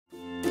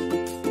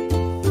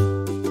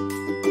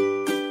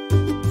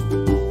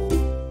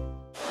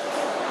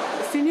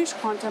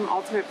Quantum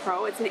Ultimate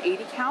Pro. It's an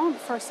 80 count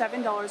for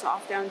 $7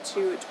 off down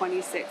to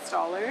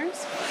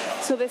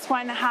 $26. So this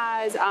one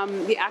has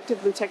the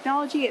Active Blue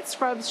technology. It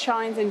scrubs,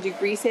 shines, and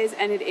degreases,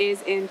 and it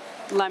is in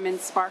lemon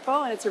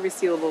sparkle, and it's a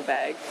resealable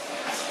bag.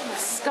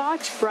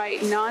 Scotch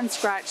Brite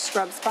non-scratch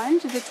scrub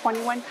sponge is a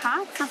 21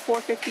 pack for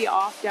 $4.50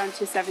 off down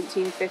to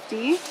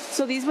 $17.50.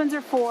 So these ones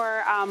are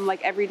for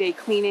like everyday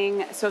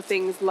cleaning, so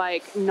things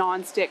like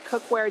non-stick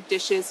cookware,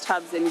 dishes,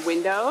 tubs, and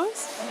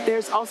windows.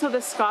 There's also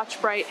the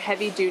Scotch Brite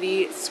heavy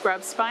duty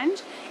scrub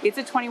sponge. It's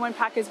a 21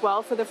 pack as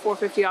well for the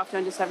 $4.50 off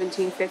down to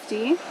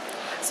 $17.50.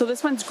 So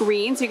this one's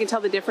green, so you can tell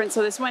the difference.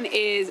 So this one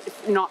is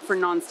not for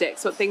non-stick.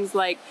 So things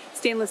like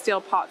stainless steel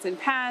pots and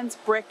pans,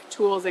 brick,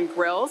 tools, and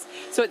grills.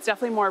 So it's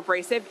definitely more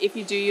abrasive. If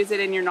you do use it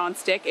in your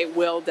non-stick, it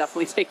will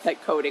definitely take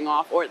that coating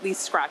off, or at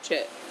least scratch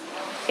it.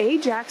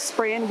 Ajax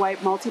Spray and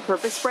Wipe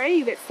Multi-Purpose Spray.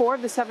 You get 4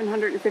 of the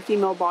 750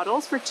 ml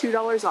bottles for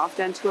 $2 off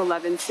down to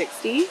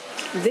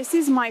 $11.60. This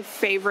is my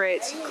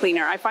favorite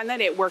cleaner. I find that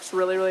it works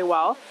really, really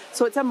well.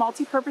 So it's a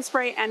multi-purpose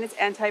spray and it's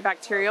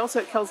antibacterial, so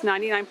it kills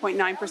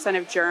 99.9%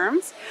 of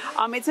germs.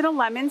 It's in a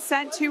lemon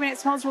scent too, and it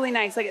smells really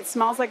nice. Like, it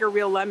smells like a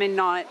real lemon,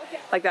 not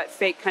like that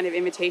fake kind of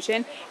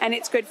imitation. And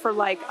it's good for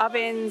like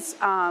ovens.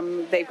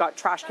 They've got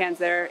trash cans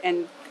there,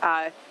 and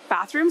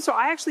bathrooms. So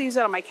I actually use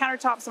it on my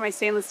countertops and my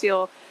stainless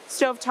steel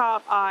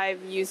stovetop.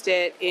 I've used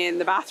it in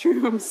the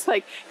bathrooms,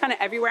 like kind of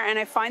everywhere, and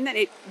I find that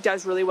it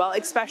does really well,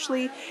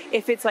 especially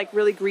if it's like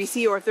really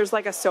greasy or if there's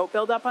like a soap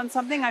buildup on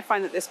something. I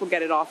find that this will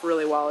get it off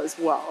really well as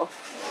well.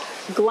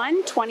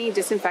 Glen 20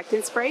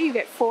 disinfectant spray. You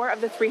get 4 of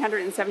the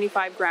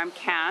 375 gram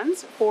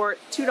cans for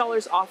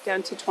 $2 off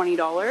down to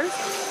 $20.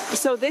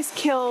 So this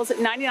kills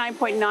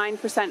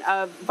 99.9%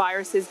 of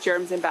viruses,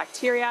 germs, and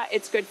bacteria.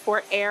 It's good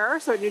for air,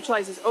 so it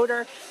neutralizes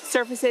odor,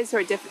 surfaces, so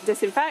it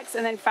disinfects,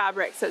 and then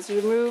fabric, so it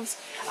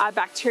removes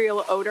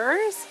bacterial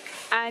odors.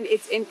 And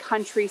it's in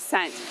country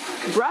scent.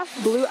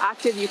 Rough Blue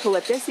Active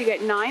Eucalyptus. You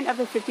get 9 of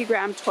the 50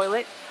 gram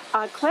toilet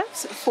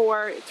clips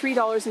for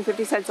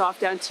 $3.50 off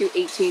down to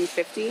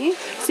 $18.50.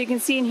 So you can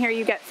see in here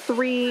you get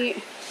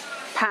 3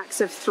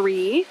 packs of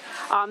 3.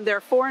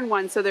 They're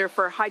 4-in-1, so they're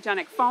for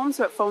hygienic foam,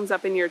 so it foams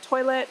up in your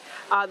toilet.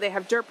 They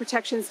have dirt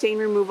protection, stain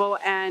removal,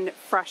 and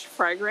fresh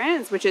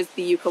fragrance, which is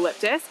the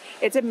eucalyptus.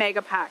 It's a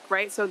mega pack,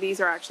 right? So these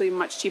are actually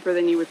much cheaper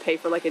than you would pay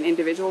for like an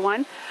individual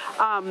one.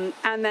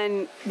 And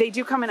then they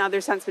do come in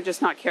other scents, but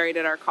just not carried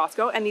at our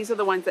Costco. And these are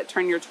the ones that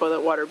turn your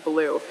toilet water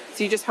blue.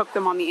 So you just hook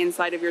them on the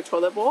inside of your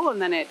toilet bowl,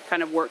 and then it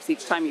kind of works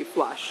each time you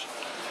flush.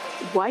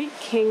 White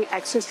King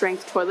Extra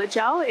Strength Toilet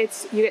Gel. You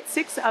get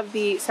 6 of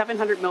the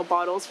 700 ml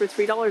bottles for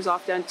 $3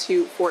 off down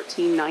to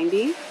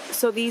 $14.90.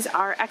 So these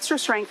are extra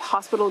strength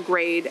hospital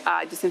grade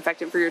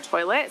disinfectant for your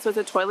toilet. So it's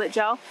a toilet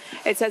gel.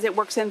 It says it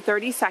works in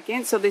 30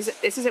 seconds. So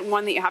this isn't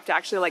one that you have to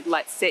actually like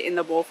let sit in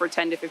the bowl for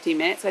 10 to 15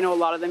 minutes. I know a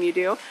lot of them you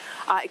do.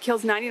 It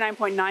kills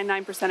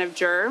 99.99% of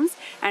germs,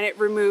 and it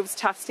removes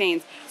tough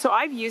stains. So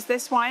I've used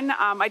this one.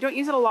 I don't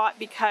use it a lot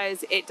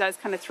because it does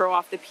kind of throw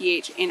off the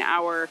pH in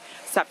our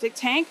septic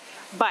tank.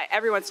 But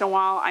every once in a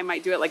while, I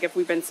might do it. Like if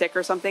we've been sick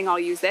or something, I'll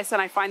use this,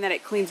 and I find that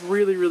it cleans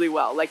really, really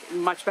well. Like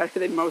much better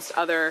than most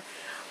other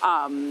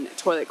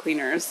toilet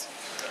cleaners.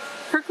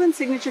 Kirkland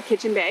Signature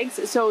Kitchen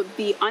Bags. So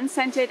the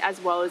unscented as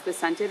well as the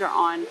scented are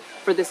on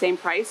for the same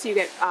price. You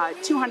get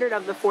 200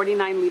 of the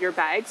 49-liter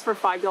bags for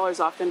 $5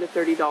 off down to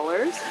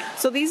 $30.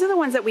 So these are the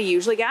ones that we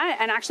usually get.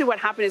 And actually what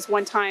happened is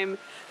one time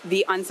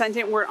the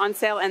unscented were on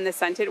sale and the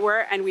scented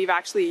were, and we've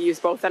actually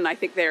used both, and I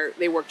think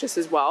they work just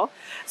as well.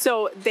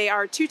 So they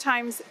are 2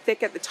 times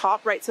thick at the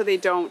top, right? So they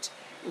don't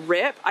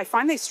rip. I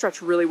find they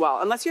stretch really well.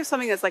 Unless you have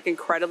something that's like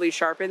incredibly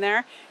sharp in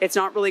there, it's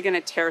not really going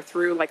to tear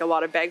through like a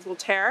lot of bags will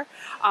tear.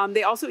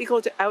 They also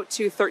equal out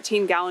to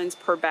 13 gallons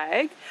per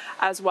bag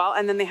as well.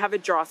 And then they have a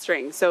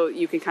drawstring, so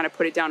you can kind of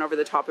put it down over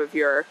the top of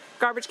your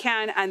garbage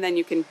can, and then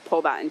you can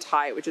pull that and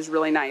tie it, which is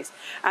really nice.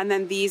 And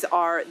then these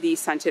are the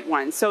scented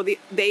ones. So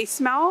they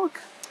smell,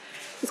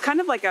 it's kind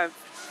of like a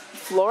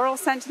floral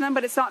scent to them,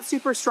 but it's not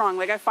super strong.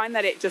 Like I find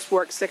that it just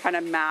works to kind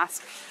of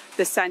mask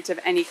the scent of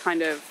any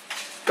kind of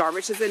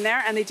garbage that's in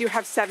there. And they do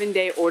have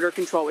 7-day odor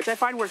control, which I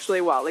find works really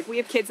well. Like we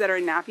have kids that are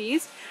in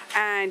nappies,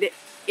 and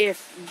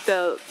if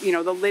the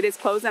lid is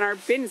closed and our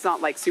bin is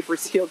not like super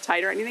sealed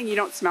tight or anything, you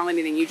don't smell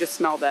anything. You just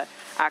smell the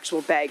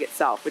actual bag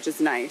itself, which is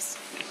nice.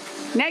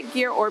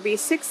 Netgear Orbi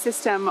 6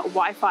 System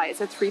Wi-Fi.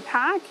 It's a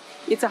 3-pack.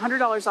 It's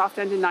 $100 off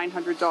down to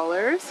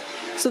 $900.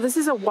 So this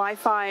is a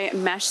Wi-Fi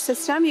mesh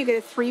system. You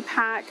get a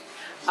 3-pack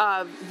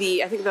of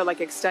I think they're like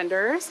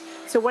extenders.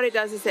 So what it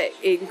does is it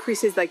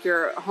increases like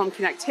your home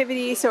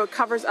connectivity. So it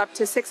covers up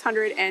to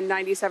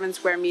 697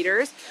 square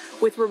meters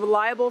with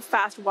reliable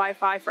fast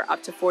Wi-Fi for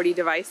up to 40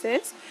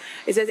 devices.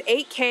 It says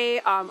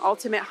 8K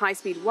ultimate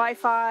high-speed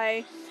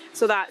Wi-Fi.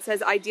 So that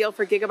says ideal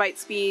for gigabyte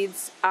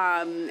speeds,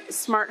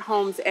 smart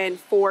homes, and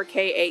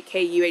 4K,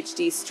 8K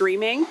UHD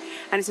streaming.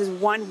 And it says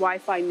one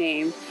Wi-Fi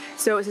name.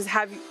 So it says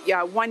have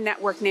one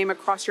network name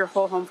across your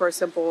whole home for a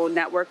simple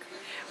network,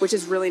 which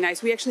is really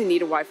nice. We actually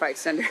need a Wi-Fi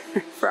extender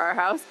for our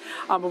house,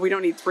 but we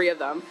don't need 3 of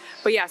them.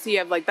 But yeah, so you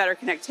have like better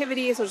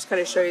connectivity. So I'll just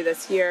kind of show you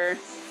this here.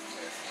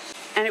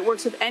 And it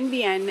works with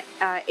NVN,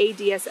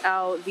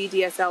 ADSL,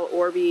 VDSL,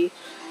 Orbi.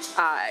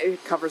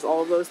 It covers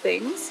all of those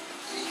things.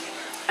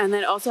 And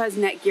then it also has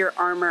Netgear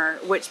Armor,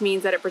 which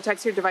means that it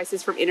protects your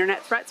devices from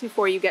internet threats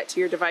before you get to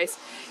your device,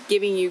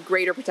 giving you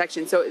greater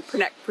protection. So it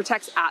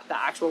protects at the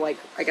actual, like,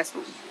 I guess,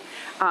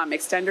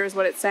 extender is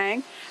what it's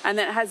saying. And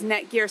then it has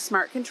Netgear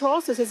Smart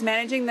Control. So it says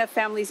managing the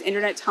family's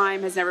internet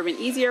time has never been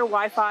easier.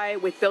 Wi-Fi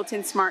with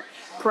built-in smart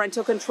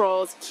parental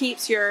controls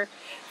keeps your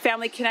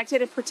family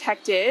connected and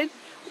protected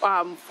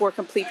for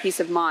complete peace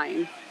of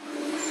mind.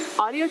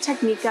 Audio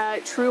Technica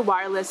True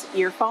Wireless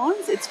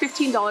Earphones. It's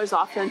 $15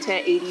 off down to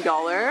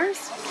 $80.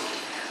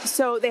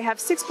 So they have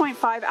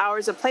 6.5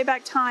 hours of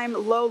playback time,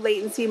 low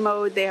latency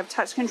mode, they have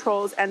touch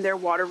controls, and they're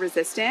water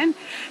resistant.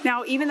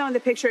 Now, even though in the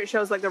picture it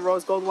shows like the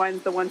rose gold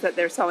ones, the ones that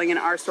they're selling in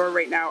our store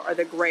right now are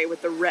the gray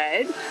with the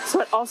red. So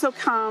it also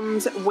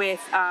comes with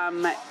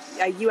a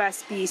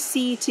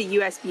USB-C to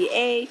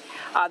USB-A.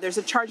 There's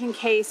a charging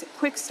case,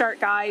 quick start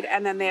guide,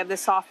 and then they have the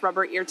soft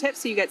rubber ear tips.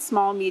 So you get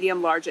small,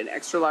 medium, large, and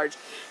extra large.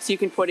 So you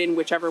can put in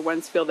whichever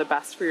ones feel the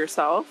best for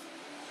yourself.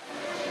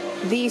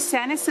 The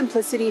Sana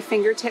Simplicity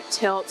Fingertip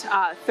Tilt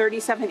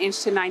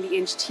 37-inch to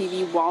 90-inch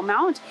TV wall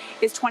mount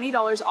is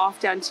 $20 off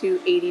down to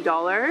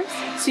 $80.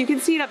 So you can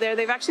see it up there.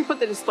 They've actually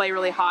put the display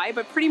really high,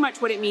 but pretty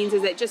much what it means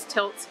is it just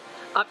tilts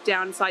up,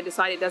 down, side to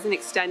side. It doesn't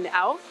extend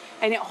out.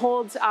 And it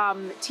holds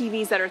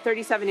TVs that are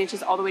 37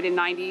 inches all the way to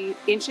 90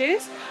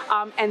 inches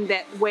and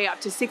that weigh up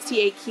to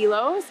 68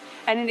 kilos.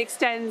 And it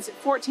extends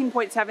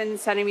 14.7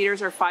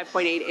 centimeters or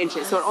 5.8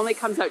 inches. So it only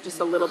comes out just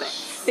a little bit.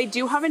 They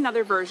do have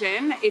another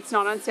version. It's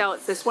not on sale.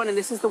 It's this one. And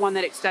this is the one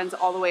that extends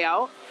all the way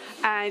out.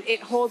 And it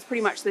holds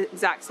pretty much the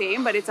exact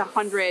same, but it's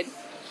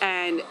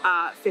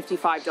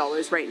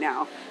 $155 right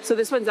now. So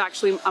this one's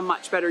actually a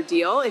much better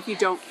deal if you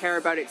don't care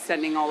about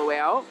extending all the way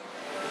out.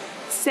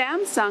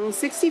 Samsung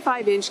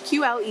 65-inch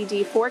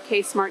QLED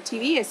 4K Smart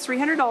TV is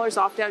 $300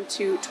 off down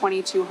to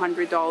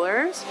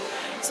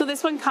 $2,200. So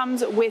this one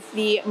comes with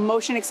the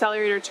Motion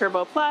Accelerator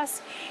Turbo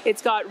Plus.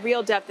 It's got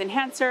Real Depth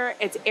Enhancer.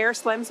 It's Air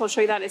Slim, so I'll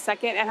show you that in a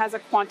second. It has a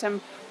Quantum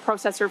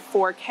Processor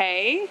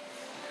 4K.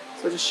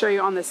 So I'll just show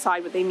you on the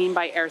side what they mean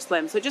by Air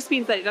Slim. So it just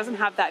means that it doesn't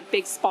have that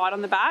big spot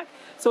on the back.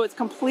 So it's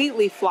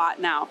completely flat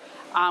now,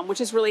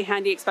 which is really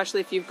handy,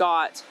 especially if you've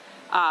got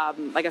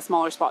like a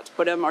smaller spot to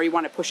put them, or you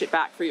want to push it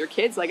back for your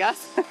kids like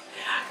us.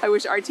 I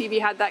wish our TV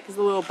had that, because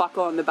the little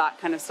buckle on the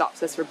back kind of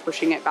stops us from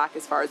pushing it back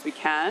as far as we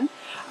can.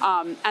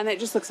 And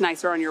it just looks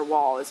nicer on your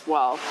wall as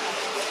well.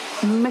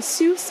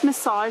 Masseuse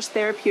Massage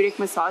Therapeutic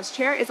Massage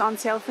Chair is on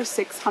sale for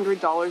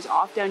 $600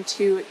 off down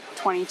to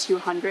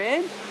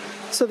 $2,200.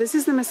 So this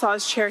is the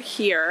massage chair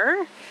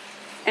here,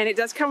 and it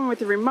does come with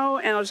the remote,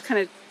 and I'll just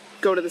kind of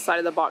go to the side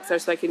of the box there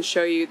so I can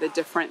show you the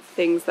different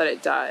things that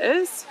it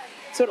does.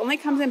 So it only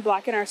comes in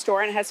black in our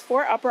store, and it has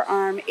 4 upper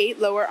arm, 8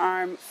 lower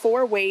arm,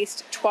 4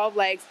 waist, 12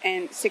 legs,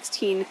 and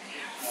 16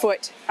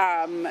 foot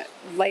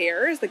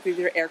layers. Like these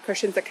are air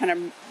cushions that kind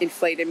of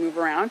inflate and move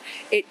around.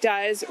 It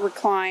does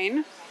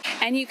recline,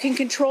 and you can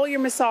control your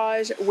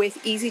massage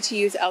with easy to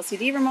use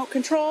LCD remote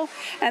control.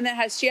 And that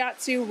has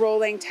shiatsu,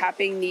 rolling,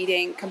 tapping,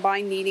 kneading,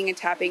 combined kneading and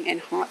tapping,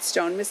 and hot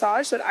stone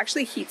massage. So it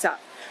actually heats up,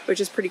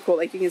 which is pretty cool.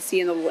 Like you can see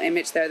in the little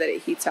image there that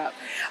it heats up.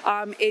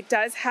 It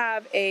does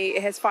have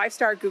it has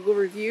 5-star Google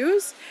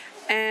reviews,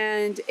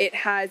 and it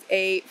has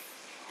a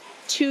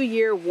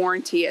 2-year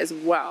warranty as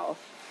well.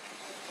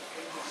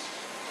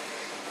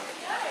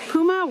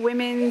 Puma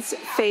Women's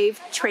Fave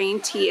Train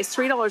Tee is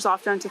 $3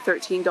 off down to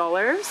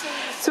 $13.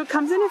 So it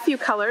comes in a few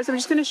colors. I'm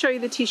just going to show you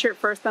the t-shirt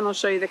first, then I'll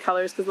show you the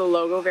colors because the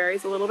logo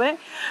varies a little bit.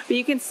 But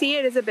you can see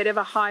it is a bit of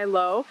a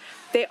high-low.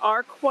 They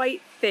are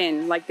quite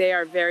thin, like they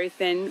are very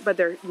thin, but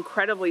they're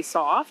incredibly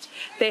soft.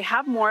 They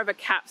have more of a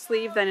cap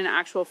sleeve than an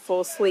actual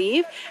full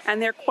sleeve,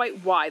 and they're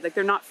quite wide, like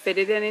they're not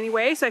fitted in any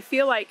way. So I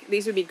feel like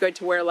these would be good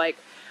to wear like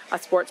a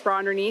sports bra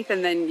underneath,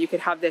 and then you could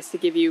have this to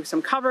give you some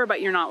cover,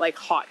 but you're not like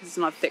hot because it's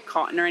not thick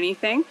cotton or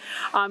anything.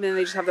 And then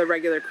they just have the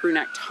regular crew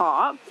neck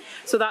top.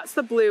 So that's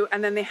the blue,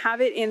 and then they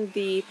have it in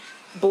the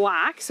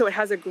black, so it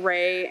has a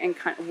gray and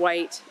kind of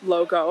white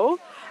logo.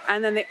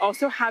 And then they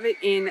also have it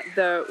in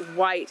the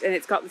white, and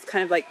it's got this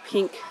kind of like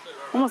pink,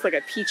 almost like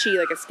a peachy,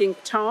 like a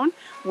skink tone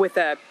with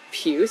a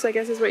puce, I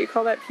guess is what you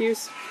call that,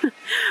 puce,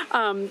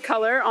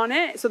 color on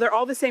it. So they're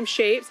all the same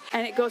shapes,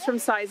 and it goes from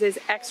sizes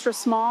extra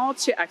small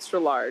to extra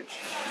large.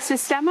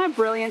 Sistema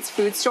Brilliance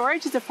Food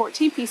Storage is a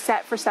 14-piece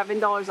set for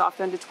 $7 off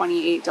down to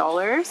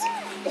 $28.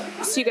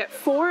 So you get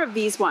 4 of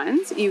these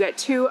ones. You get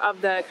 2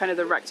 of the kind of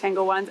the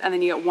rectangle ones, and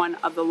then you get 1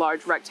 of the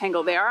large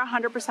rectangle. They are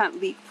 100%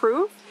 leak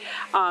proof,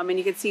 and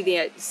you can see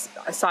the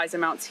size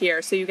amounts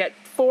here. So you get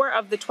 4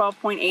 of the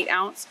 12.8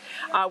 ounce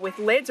with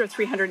lids, or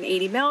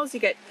 380 mils. You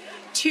get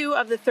 2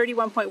 of the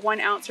 31.1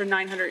 ounce or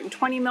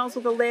 920 mils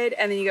with a lid,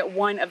 and then you get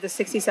one of the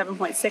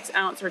 67.6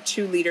 ounce or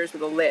 2 liters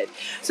with a lid.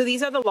 So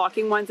these are the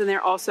locking ones, and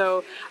they're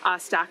also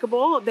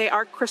stackable. They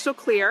are crystal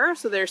clear,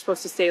 so they're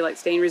supposed to stay like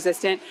stain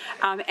resistant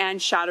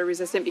and shatter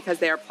resistant because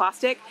they are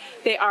plastic.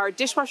 They are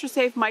dishwasher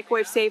safe,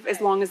 microwave safe,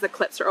 as long as the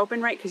clips are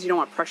open right, because you don't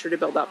want pressure to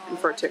build up and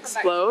for it to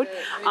explode,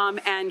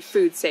 and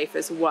food safe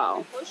as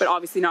well, but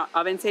obviously not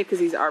oven safe because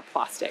these are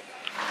plastic.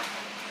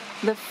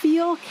 The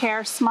Feel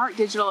Care Smart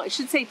Digital, it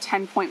should say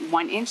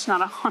 10.1 inch,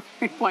 not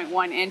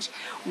 100.1 inch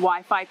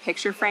Wi-Fi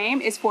picture frame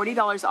is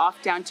 $40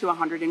 off down to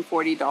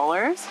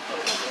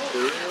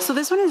 $140. So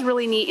this one is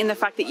really neat in the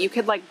fact that you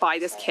could like buy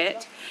this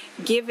kit,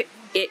 give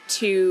it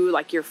to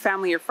like your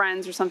family or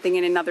friends or something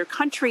in another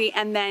country,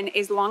 and then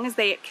as long as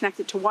they connect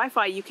it to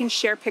Wi-Fi, you can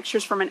share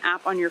pictures from an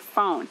app on your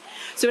phone.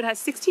 So it has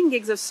 16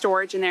 gigs of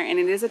storage in there, and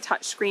it is a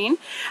touch screen,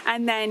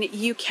 and then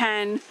you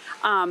can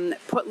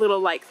put little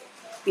like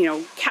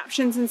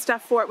captions and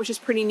stuff for it, which is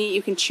pretty neat.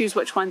 You can choose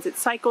which ones it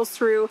cycles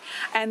through,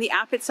 and the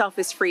app itself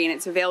is free, and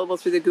it's available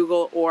through the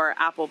Google or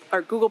Apple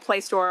or Google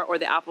Play Store or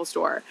the Apple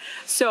Store.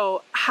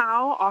 So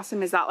how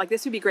awesome is that? Like,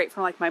 this would be great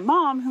for like my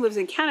mom who lives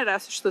in Canada,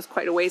 so she lives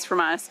quite a ways from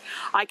us.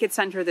 I could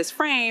send her this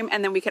frame,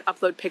 and then we could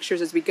upload pictures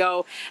as we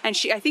go, and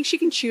I think she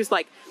can choose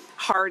like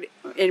hard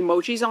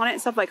emojis on it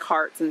and stuff, like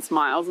hearts and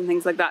smiles and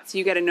things like that. So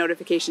you get a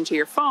notification to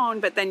your phone,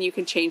 but then you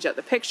can change out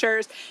the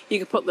pictures. You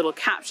can put little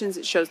captions.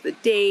 It shows the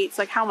dates.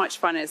 Like, how much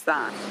fun is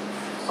that?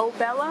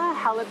 Obella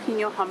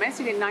jalapeno hummus.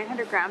 You get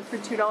 900 grams for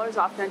 $2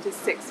 off down to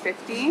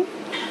 $6.50.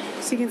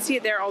 So you can see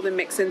it there. All the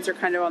mix-ins are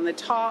kind of on the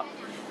top.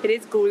 It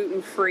is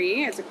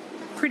gluten-free. It's a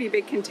pretty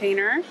big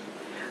container.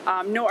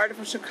 No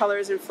artificial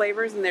colors and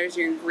flavors, and there's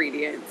your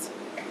ingredients.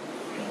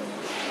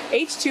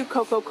 H2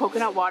 Cocoa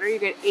Coconut Water, you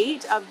get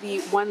 8 of the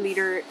 1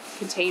 liter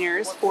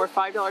containers for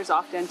 $5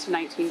 off down to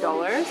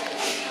 $19.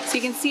 So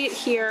you can see it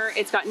here.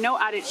 It's got no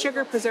added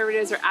sugar,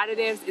 preservatives, or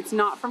additives. It's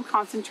not from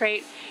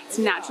concentrate. It's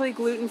naturally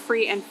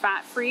gluten-free and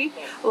fat-free,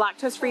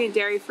 lactose-free and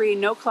dairy-free,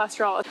 no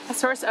cholesterol, a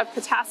source of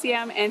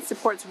potassium, and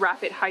supports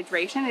rapid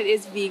hydration. It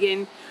is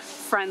vegan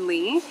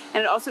friendly,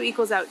 and it also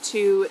equals out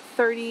to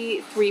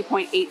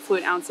 33.8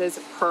 fluid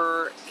ounces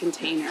per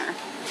container.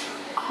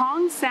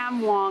 Hong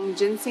Sam Wong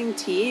Ginseng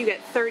Tea, you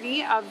get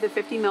 30 of the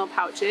 50 ml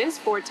pouches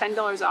for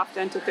 $10 off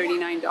down to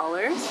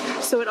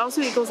 $39. So it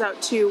also equals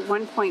out to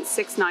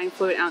 1.69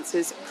 fluid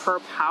ounces per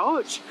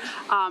pouch.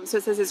 So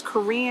it says it's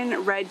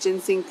Korean red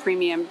ginseng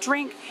premium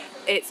drink.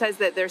 It says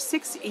that there's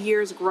 6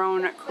 years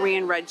grown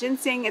Korean red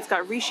ginseng. It's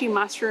got reishi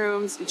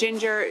mushrooms,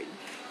 ginger,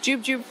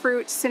 jujube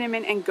fruit,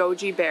 cinnamon, and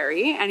goji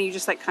berry. And you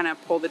just like kind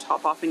of pull the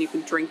top off and you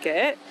can drink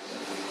it.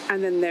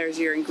 And then there's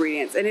your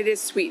ingredients. And it is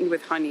sweetened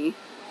with honey.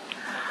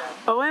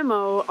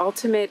 OMO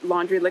Ultimate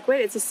Laundry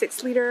Liquid. It's a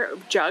 6-liter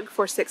jug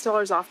for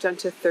 $6 off down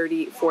to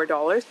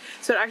 $34.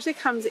 So it actually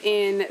comes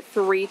in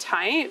 3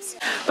 types,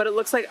 but it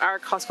looks like our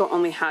Costco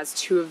only has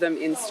 2 of them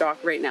in stock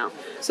right now.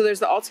 So there's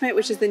the Ultimate,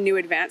 which is the new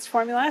advanced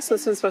formula. So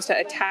this one's supposed to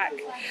attack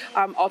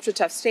ultra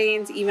tough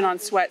stains, even on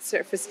sweat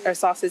surface or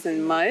sauces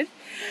and mud.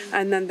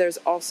 And then there's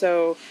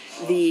also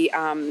the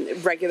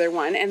regular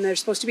one, and they're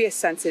supposed to be a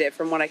sensitive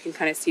from what I can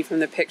kind of see from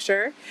the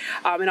picture.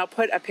 And I'll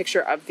put a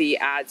picture of the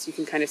ad so you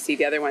can kind of see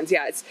the other ones.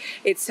 Yeah,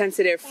 it's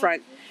sensitive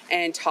front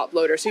and top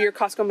loader. So your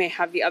Costco may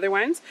have the other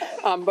ones,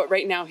 but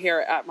right now here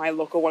at my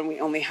local one, we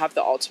only have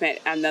the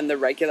Ultimate and then the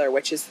regular,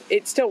 which is,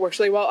 it still works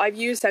really well. I've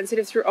used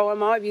sensitive through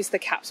OMO. I've used the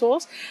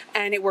capsules,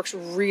 and it works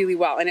really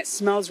well, and it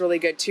smells really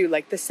good too.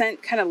 Like, the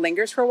scent kind of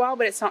lingers for a while,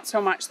 but it's not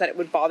so much that it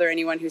would bother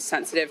anyone who's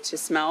sensitive to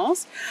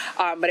smells,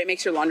 but it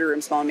makes your laundry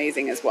room smell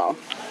amazing as well.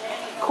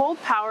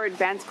 Cold Power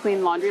Advanced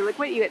Clean Laundry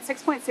Liquid. You get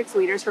 6.6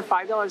 liters for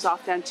 $5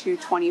 off down to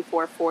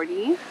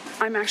 $24.40.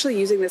 I'm actually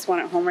using this one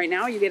at home right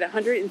now. You get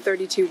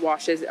 132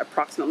 washes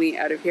approximately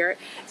out of here. It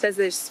says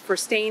this for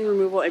stain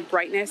removal and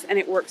brightness, and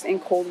it works in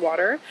cold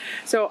water.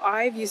 So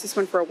I've used this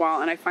one for a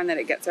while, and I find that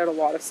it gets out a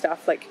lot of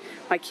stuff. Like,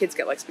 my kids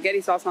get like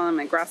spaghetti sauce on them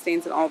and grass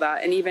stains and all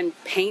that, and even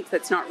paint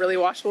that's not really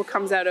washable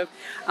comes out of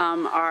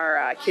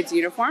our kids'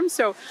 uniforms.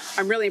 So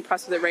I'm really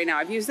impressed with it right now.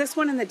 I've used this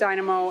one in the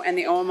Dynamo and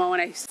the OMO,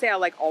 and I say I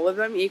like all of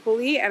them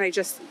equally. And I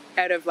just,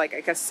 out of like,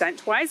 I guess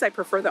scent-wise, I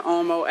prefer the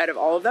OMO out of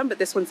all of them, but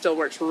this one still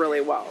works really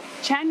well.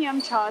 Chan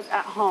Yum Cha's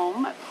at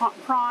home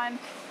prawn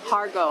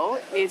Hargo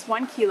is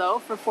 1 kilo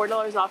for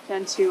 $4 off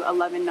down to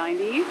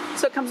 $11.90.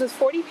 So it comes with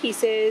 40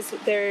 pieces.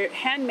 They're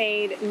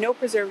handmade, no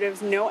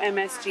preservatives, no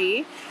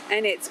MSG,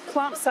 and it's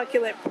plump,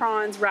 succulent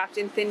prawns wrapped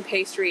in thin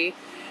pastry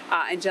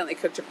and gently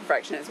cooked to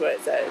perfection is what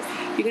it says.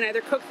 You can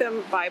either cook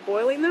them by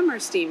boiling them or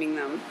steaming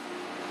them.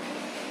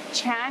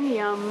 Chan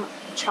Yum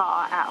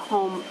Cha at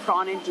home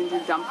prawn and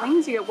ginger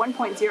dumplings. You get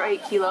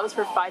 1.08 kilos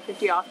for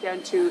 $5.50 off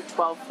down to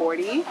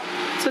 $12.40.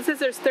 So it says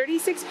there's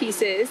 36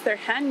 pieces. They're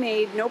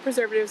handmade, no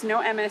preservatives,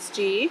 no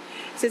MSG. It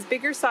says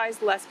bigger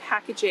size, less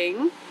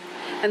packaging.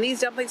 And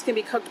these dumplings can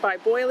be cooked by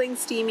boiling,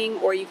 steaming,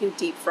 or you can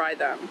deep fry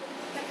them.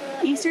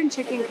 Eastern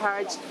chicken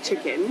carriage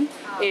chicken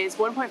is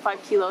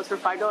 1.5 kilos for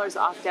 $5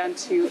 off down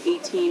to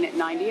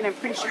 $18.90, and I'm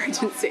pretty sure I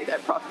didn't say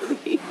that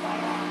properly.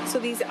 So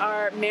these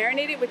are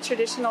marinated with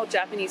traditional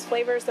Japanese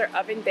flavors. They're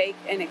oven baked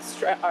and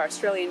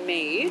Australian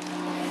made,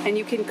 and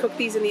you can cook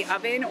these in the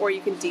oven or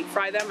you can deep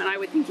fry them, and I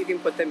would think you can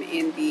put them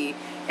in the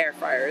air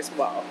fryer as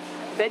well.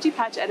 Veggie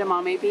Patch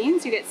edamame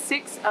beans, you get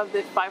 6 of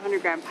the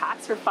 500 gram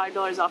packs for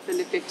 $5 off them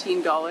to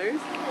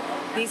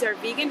 $15. These are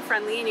vegan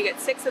friendly, and you get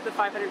 6 of the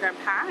 500 gram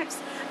packs,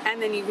 and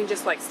then you can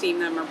just like steam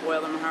them or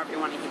boil them or however you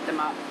want to heat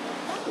them up.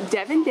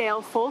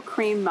 Devondale full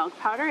cream milk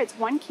powder, it's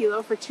 1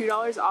 kilo for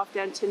 $2 off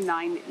down to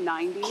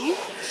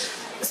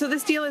 $9.90. So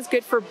this deal is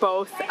good for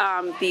both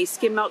the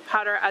skim milk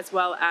powder as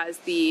well as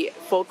the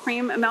full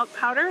cream milk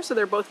powder. So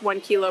they're both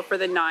 1 kilo for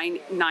the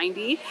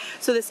 $9.90.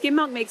 So the skim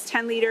milk makes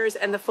 10 liters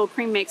and the full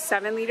cream makes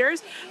 7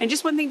 liters. And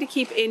just one thing to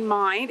keep in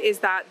mind is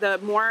that the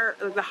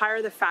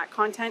higher the fat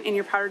content in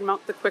your powdered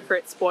milk, the quicker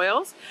it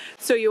spoils.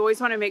 So you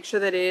always want to make sure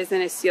that it is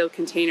in a sealed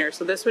container.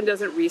 So this one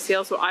doesn't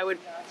reseal, so I would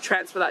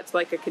transfer that to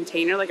like a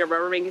container, like a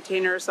Rubbermaid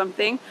container or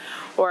something,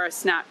 or a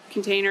Snap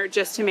container,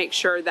 just to make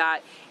sure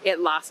that it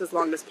lasts as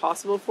long as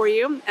possible for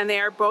you. And they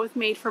are both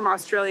made from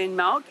Australian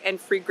milk and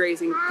free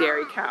grazing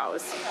dairy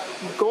cows.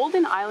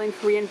 Golden Island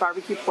Korean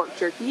barbecue pork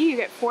jerky, you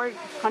get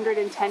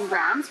 410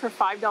 grams for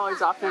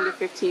 $5 off down to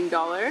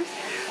 $15.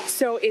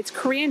 So it's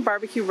Korean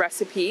barbecue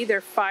recipe.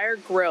 They're fire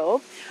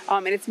grilled,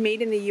 and it's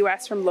made in the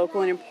US from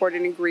local and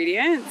imported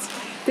ingredients.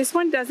 This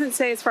one doesn't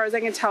say, as far as I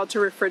can tell, to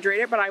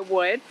refrigerate it, but I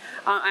would.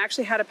 I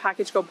actually had a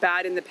package go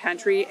bad in the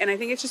pantry, and I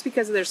think it's just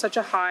because there's such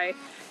a high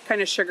kind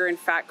of sugar and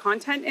fat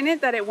content in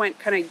it that it went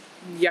kind of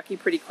yucky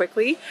pretty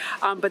quickly,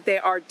 but they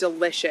are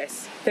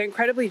delicious. They're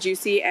incredibly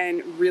juicy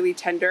and really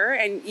tender,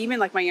 and even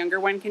like my younger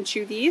one can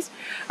chew these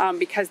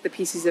because the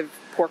pieces of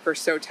pork are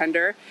so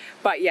tender.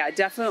 But yeah,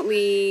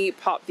 definitely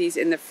pop these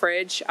in the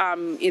fridge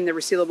in the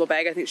resealable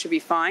bag. I think should be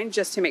fine,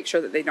 just to make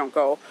sure that they don't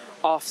go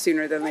off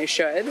sooner than they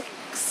should.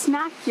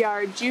 Snack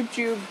Yard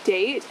Jube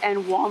date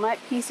and walnut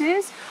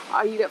pieces,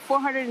 you get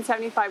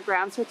 475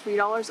 grams for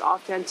 $3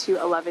 off down to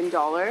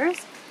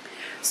 $11.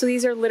 So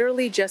these are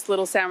literally just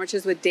little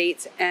sandwiches with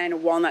dates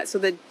and walnuts. So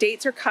the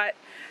dates are cut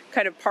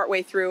kind of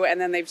partway through, and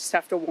then they've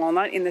stuffed a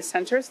walnut in the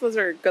center. So those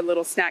are a good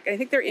little snack. And I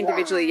think they're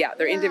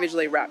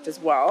individually wrapped as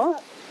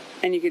well.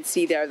 And you can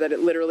see there that it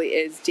literally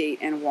is date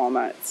and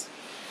walnuts.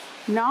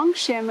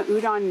 Nongshim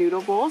udon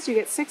noodle bowls, you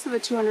get 6 of the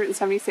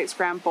 276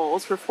 gram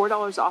bowls for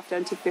 $4 off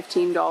down to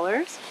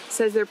 $15. It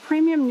says they're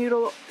premium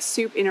noodle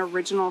soup in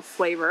original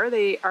flavor.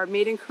 They are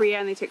made in Korea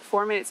and they take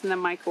 4 minutes in the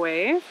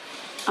microwave.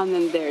 And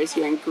then there's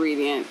your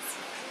ingredients.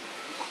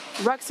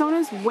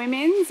 Rexona's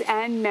women's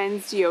and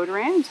men's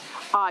deodorant.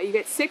 You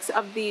get 6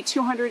 of the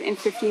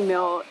 250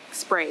 ml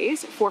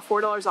sprays for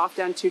 $4 off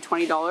down to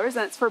 $20.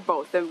 That's for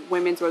both the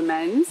women's or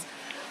men's.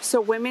 So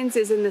women's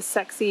is in the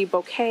Sexy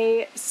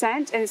Bouquet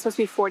scent, and it's supposed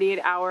to be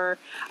 48-hour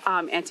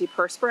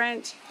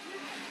antiperspirant.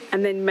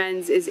 And then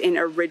men's is in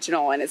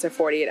Original, and it's a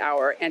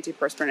 48-hour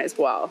antiperspirant as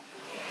well.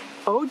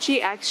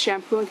 OGX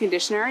shampoo and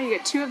conditioner, you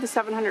get 2 of the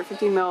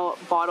 750 ml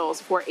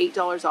bottles for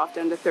 $8 off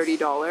down to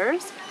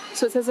 $30.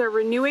 So it says they're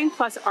renewing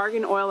plus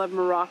argan oil of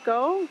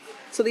Morocco.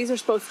 So these are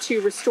supposed to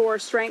restore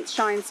strength,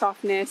 shine,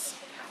 softness,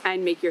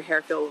 and make your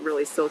hair feel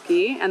really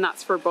silky. And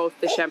that's for both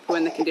the shampoo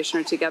and the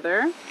conditioner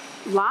together.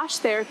 Lash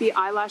Therapy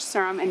eyelash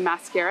serum and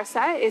mascara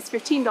set is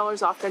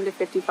 $15 off down to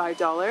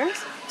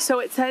 $55. So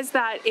it says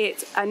that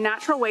it's a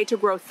natural way to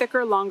grow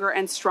thicker, longer,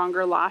 and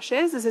stronger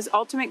lashes. This is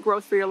ultimate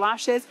growth for your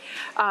lashes,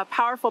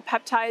 powerful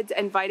peptides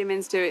and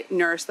vitamins to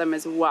nourish them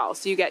as well.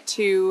 So you get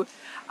 2,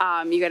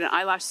 you get an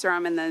eyelash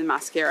serum and then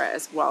mascara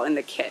as well in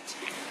the kit.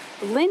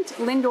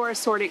 Lindor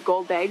assorted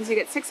gold bags, you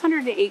get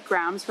 608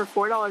 grams for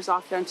 $4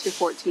 off down to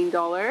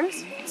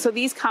 $14. So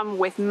these come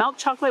with milk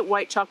chocolate,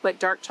 white chocolate,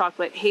 dark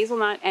chocolate,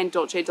 hazelnut, and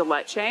dulce de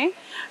leche.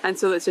 And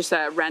so it's just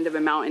a random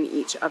amount in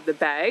each of the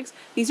bags.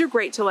 These are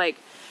great to like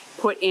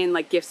put in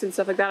like gifts and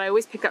stuff like that. I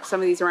always pick up some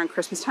of these around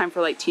Christmas time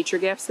for like teacher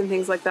gifts and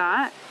things like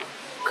that.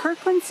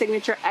 Kirkland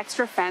Signature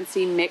Extra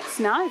Fancy Mixed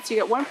Nuts, you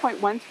get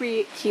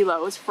 1.13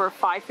 kilos for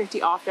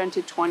 $5.50 off down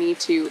to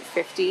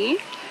 $22.50.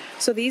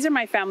 So these are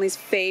my family's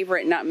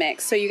favorite nut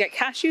mix. So you get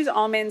cashews,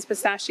 almonds,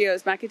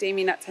 pistachios,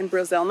 macadamia nuts, and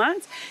Brazil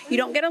nuts. You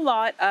don't get a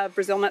lot of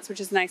Brazil nuts,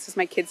 which is nice because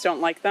my kids don't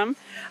like them.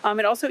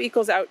 It also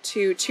equals out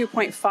to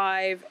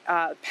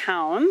 2.5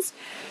 pounds.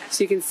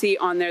 So you can see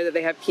on there that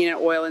they have peanut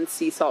oil and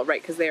sea salt,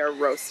 right, because they are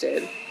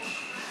roasted.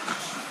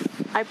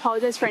 I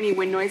apologize for any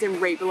wind noise. I'm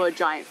right below a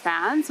giant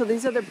fan. So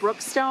these are the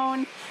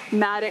Brookstone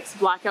Maddox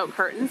blackout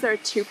curtains. They're a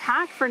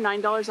 2-pack for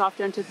 $9 off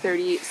down to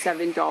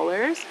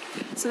 $37.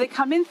 So they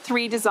come in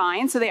 3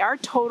 designs. So they are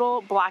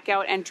total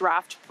blackout and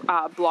draft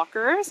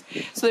blockers.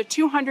 So they're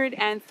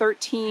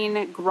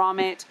 213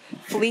 grommet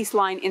fleece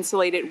line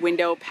insulated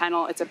window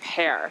panel. It's a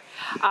pair.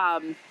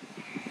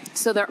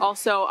 So they're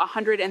also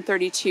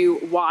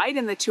 132 wide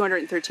and the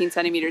 213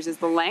 centimeters is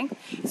the length.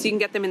 So you can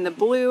get them in the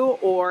blue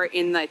or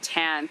in the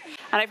tan.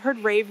 And I've heard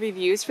rave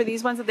reviews for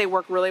these ones that they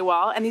work really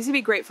well. And these would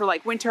be great for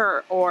like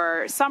winter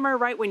or summer,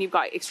 right? When you've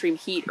got extreme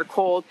heat or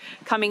cold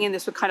coming in,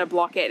 this would kind of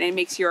block it and it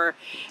makes your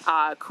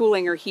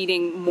cooling or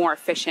heating more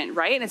efficient,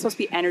 right? And it's supposed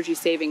to be energy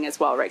saving as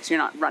well, right? Because you're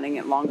not running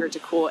it longer to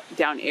cool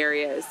down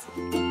areas.